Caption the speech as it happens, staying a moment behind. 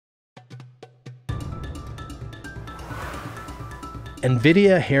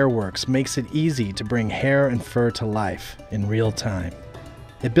Nvidia Hairworks makes it easy to bring hair and fur to life in real time.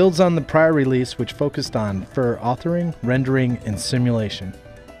 It builds on the prior release, which focused on fur authoring, rendering, and simulation.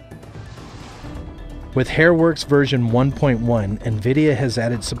 With Hairworks version 1.1, Nvidia has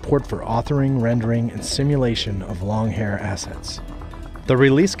added support for authoring, rendering, and simulation of long hair assets. The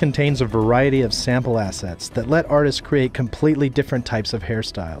release contains a variety of sample assets that let artists create completely different types of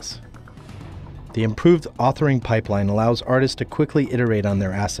hairstyles. The improved authoring pipeline allows artists to quickly iterate on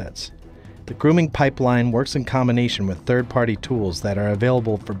their assets. The grooming pipeline works in combination with third-party tools that are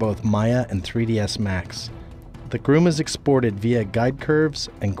available for both Maya and 3ds Max. The groom is exported via guide curves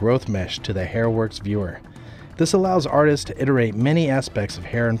and growth mesh to the Hairworks viewer. This allows artists to iterate many aspects of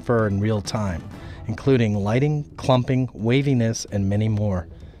hair and fur in real time, including lighting, clumping, waviness, and many more.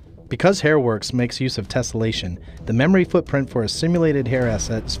 Because Hairworks makes use of tessellation, the memory footprint for a simulated hair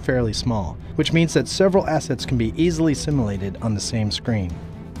asset is fairly small, which means that several assets can be easily simulated on the same screen.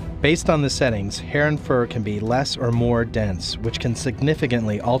 Based on the settings, hair and fur can be less or more dense, which can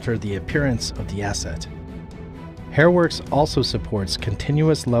significantly alter the appearance of the asset. Hairworks also supports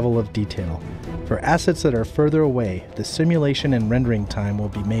continuous level of detail. For assets that are further away, the simulation and rendering time will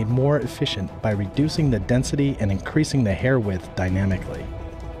be made more efficient by reducing the density and increasing the hair width dynamically.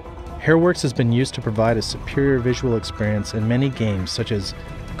 Hairworks has been used to provide a superior visual experience in many games such as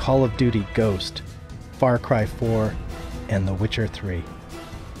Call of Duty Ghost, Far Cry 4, and The Witcher 3.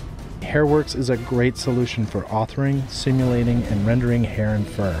 Hairworks is a great solution for authoring, simulating, and rendering hair and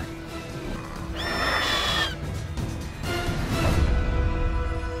fur.